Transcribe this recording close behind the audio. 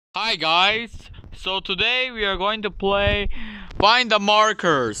Hi guys, so today we are going to play Find the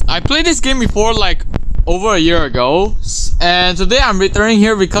Markers. I played this game before like over a year ago, and today I'm returning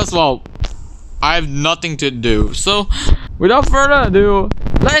here because, well, I have nothing to do. So without further ado,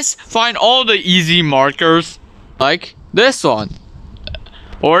 let's find all the easy markers like this one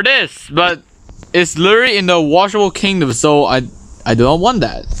or this, but it's literally in the washable kingdom, so I do not want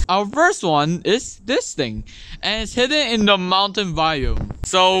that. Our first one is this thing, and it's hidden in the mountain biome.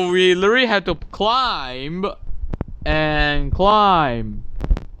 So we literally have to climb and climb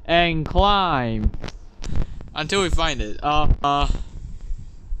and climb until we find it. Wait, I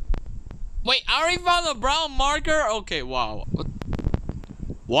already found a brown marker? Okay, wow.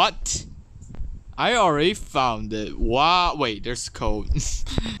 What? I already found it. Wow. Wait, there's code.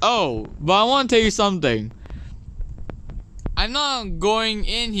 Oh, but I want to tell you something. I'm not going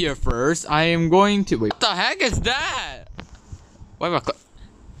in here first. I am going to wait. What the heck is that? Why am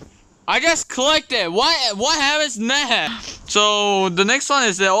I just clicked it. What happens next? So the next one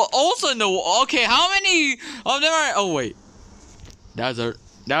is also in the okay. How many of them are? Oh wait, desert.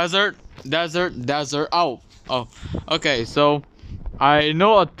 Oh. Okay. So I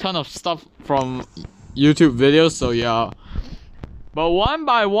know a ton of stuff from YouTube videos. So yeah. But one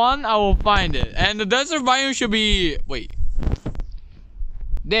by one, I will find it. And the desert biome should be wait.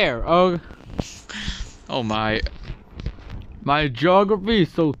 There. Oh my geography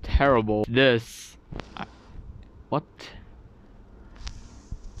is so terrible. What?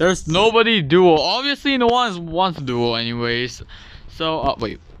 There's nobody dual. Obviously no one wants dual anyways. So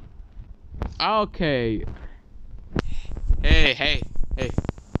wait. Okay. Hey. Wait. Hey,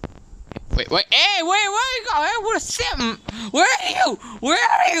 wait, where you go? Hey, where's Sim? Where are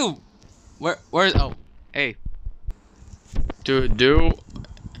you? Where's oh hey. To do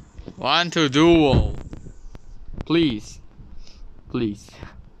want to duel. Please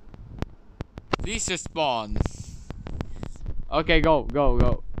respawn. Okay, go.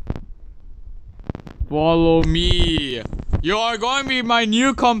 Follow me. You are going to be my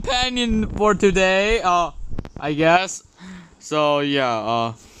new companion for today. I guess. So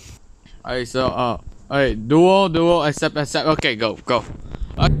yeah. Alright. So alright. Duel. Accept. Okay, go.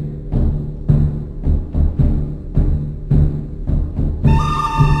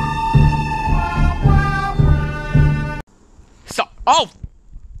 So oh.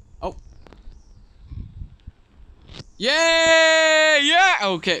 Yeah.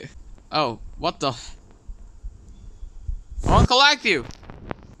 Okay. Oh, what the? I want to collect you.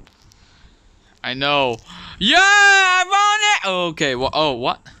 I know. Yeah, I found it. Okay. Well, oh,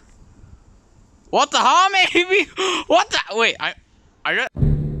 what? What the hell, maybe? What the? Wait, I just.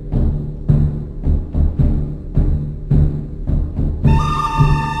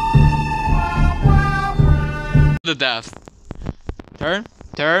 The death. Turn.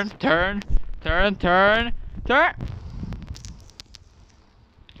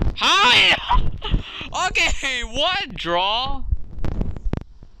 How? Okay, what? Draw?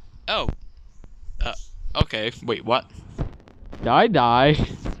 Oh. Okay, wait, what? Did I die?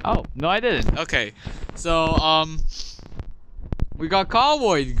 Oh, no I didn't. Okay. So, we got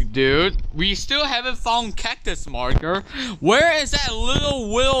cowboy dude. We still haven't found cactus marker. Where is that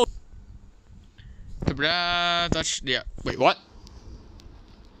little willow? Yeah. Wait, what?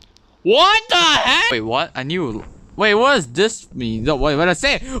 What the heck? Wait, what? I knew. Wait, what does this mean? No, wait, what did I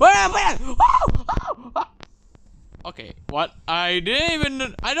say? Okay, what? I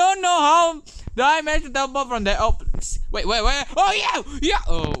don't know how did I manage to teleport from there. Oh, wait. Oh, yeah.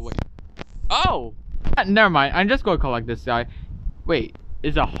 Oh, wait. Oh, never mind. I'm just gonna collect this guy. Wait,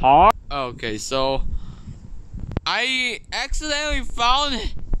 is it hard? Okay, so I accidentally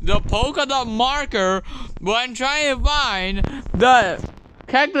found the polka dot marker when trying to find the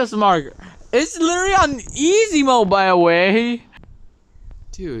cactus marker. It's literally on easy mode, by the way.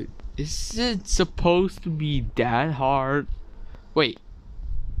 Dude, is it supposed to be that hard? Wait.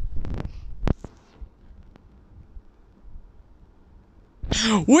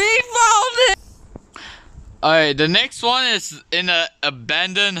 We found it! Alright, the next one is in an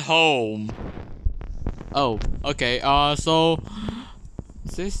abandoned home. Oh, okay. So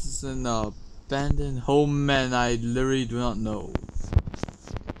this is an abandoned home, and I literally do not know.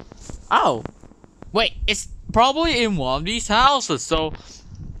 Oh, wait, it's probably in one of these houses. So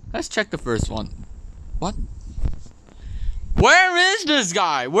let's check the first one. What? Where is this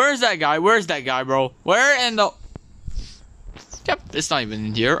guy? Where's that guy? Where's that guy, bro? Where in the? Yep, it's not even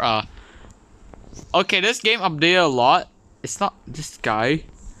in here. Okay, this game updated a lot. It's not this guy.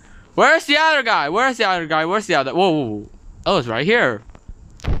 Where's the other guy? Where's the other? Whoa. Oh, it's right here.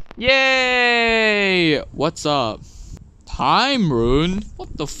 Yay! What's up? Time rune?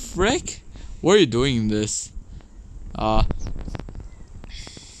 What the frick? Why are you doing this? Do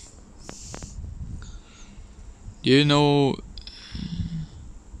you know?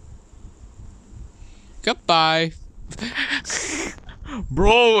 Goodbye.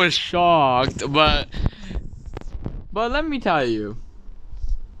 Bro was shocked, but let me tell you,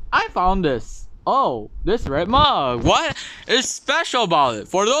 I found this. Oh, this red mug. What is special about it?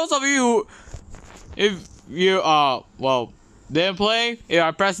 For those of you who, if you well, didn't play, if I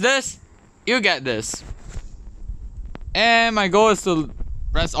press this, you get this. And my goal is to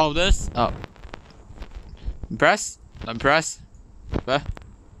press all this. Oh, press. Then press.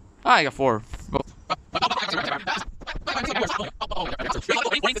 I got 4.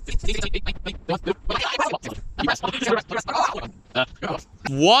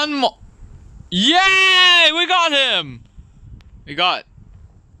 One more. Yay! We got him! We got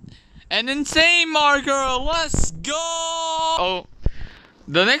an insane marker. Let's go! Oh,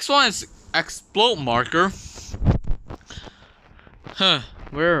 the next one is explode marker. Huh?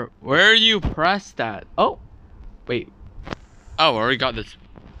 Where you press that? Oh, wait. Oh, I already got this.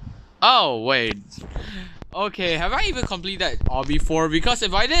 Oh wait. Okay, have I even completed that obby before? Because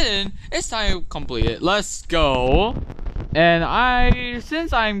if I didn't, it's time to complete it. Let's go. And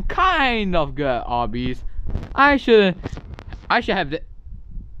since I'm kind of good at obbies, I should have the.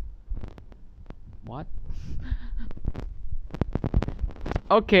 What?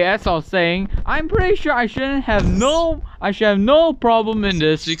 Okay, as I was saying, I'm pretty sure I should have no problem in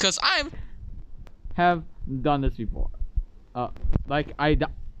this because I have done this before. Like I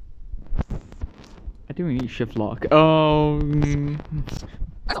think we need shift lock. What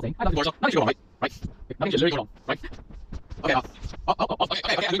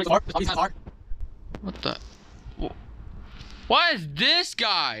the? What is this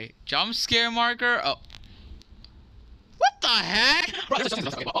guy? Jump scare marker? Oh. What the heck?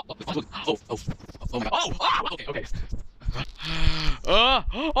 Okay.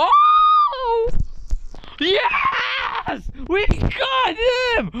 Oh! Yes! We got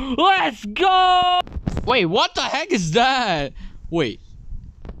him! Let's go! Wait, what the heck is that? Wait.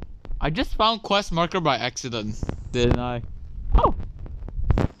 I just found quest marker by accident, didn't I? Oh!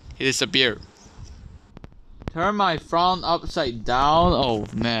 He disappeared. Turn my frown upside down? Oh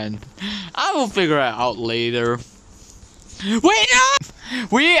man. I will figure it out later. Wait, no!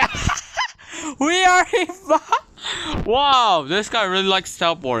 We are wow, this guy really likes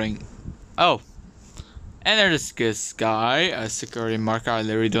teleporting. Oh. And there's this guy, a security marker. I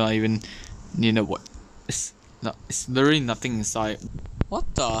literally don't even, you know what? It's literally nothing inside.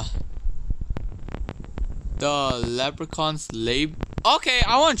 What the? The leprechaun's lab. Okay,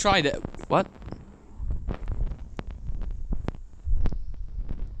 I want to try that. What?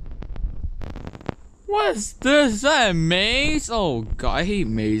 What is this? Is that a maze? Oh god, I hate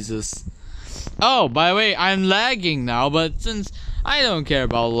mazes. Oh, by the way, I'm lagging now, but since I don't care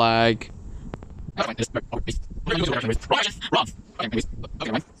about lag.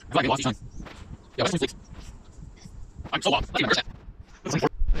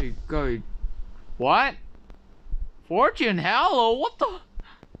 Hey, go. What? Fortune, hello? What the?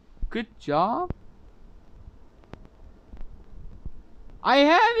 Good job. I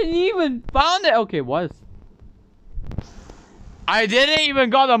haven't even found it. Okay, what? I didn't even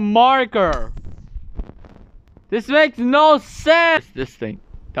got a marker. This makes no sense. This thing.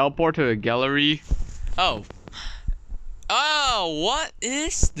 Teleport to the gallery. Oh. Oh, what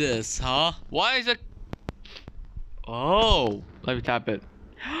is this, huh? Why is it? Oh, let me tap it.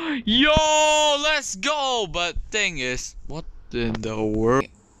 Yo, let's go. But thing is, what in the world?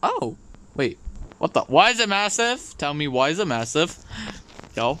 Oh, wait. What the? Why is it massive? Tell me, why is it massive?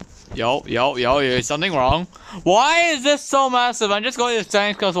 Yo, is something wrong? Why is this so massive? I'm just going to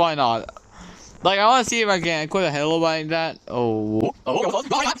settings because why not? Like, I want to see if I can equip a halo like that. Oh.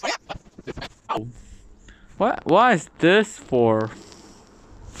 What is this for?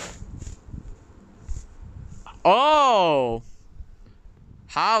 Oh.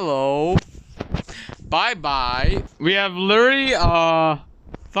 Hello. Bye. We have literally,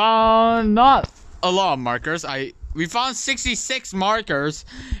 found not a lot of markers. We found 66 markers.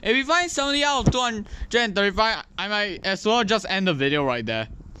 If we find 70 out of 235, I might as well just end the video right there.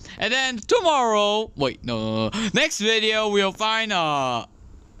 And then tomorrow, wait, no. Next video, we'll find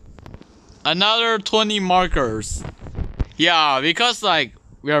another 20 markers. Yeah, because like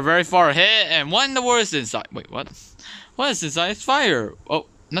we are very far ahead, and what in the world is inside? Wait, what? What is inside? It's fire. Oh,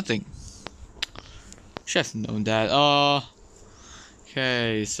 nothing. Should have known that.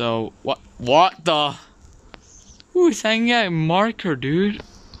 Okay, so what the? Who is hanging out a marker, dude?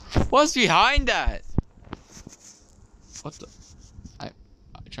 What's behind that? What the? I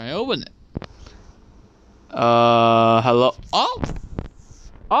try to open it. Hello. Oh.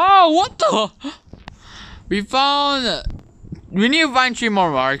 Oh, what the? We found. We need to find 3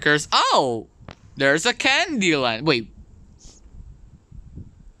 more markers. Oh, there's a candy land. Wait.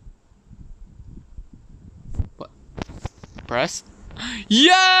 What? Press.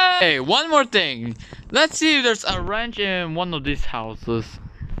 Yay! One more thing. Let's see if there's a wrench in one of these houses.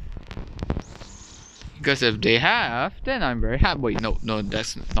 Because if they have, then I'm very happy. Wait, no,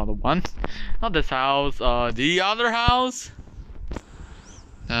 that's not the one. Not this house. The other house.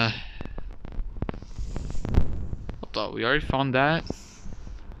 I thought we already found that.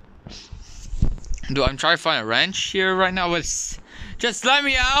 Do I'm trying to find a wrench here right now? Just let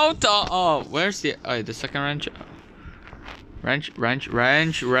me out. Where's the second wrench?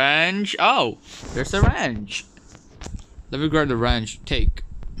 Wrench. Oh, there's a wrench. Let me grab the wrench. Take.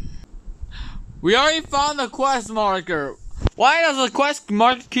 We already found the quest marker. Why does the quest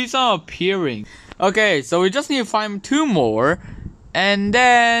marker keep on appearing? Okay, so we just need to find 2 more. And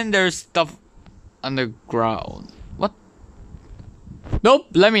then there's stuff underground. What? Nope,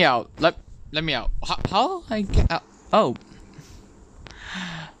 let me out. Let me out. How I get out? Oh.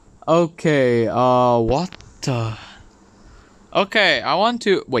 Okay, what the? Okay, I want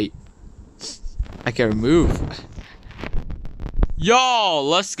to wait. I can remove. Yo,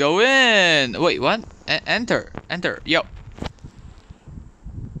 let's go in. Wait, what? Enter. Yo.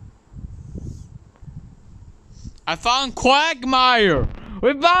 I found Quagmire.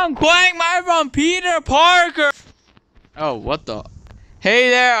 We found Quagmire from Peter Parker. Oh, what the? Hey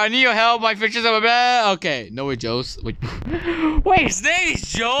there, I need your help. My pictures of a bed. Okay, no way, Joe's. Wait, his name is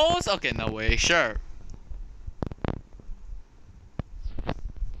Joe's? Okay, no way. Sure.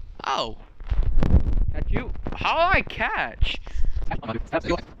 Oh. Catch you? How do I catch?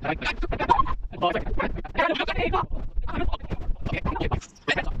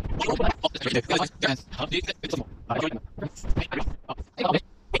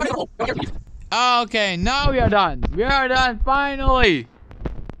 Okay, now we are done. We are done finally.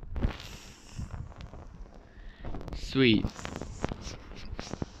 Sweet.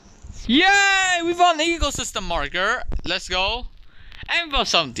 Yay! We found the ecosystem marker. Let's go. And we found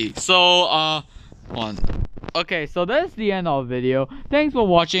something. So, one. Okay, so that's the end of the video. Thanks for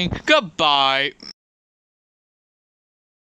watching. Goodbye.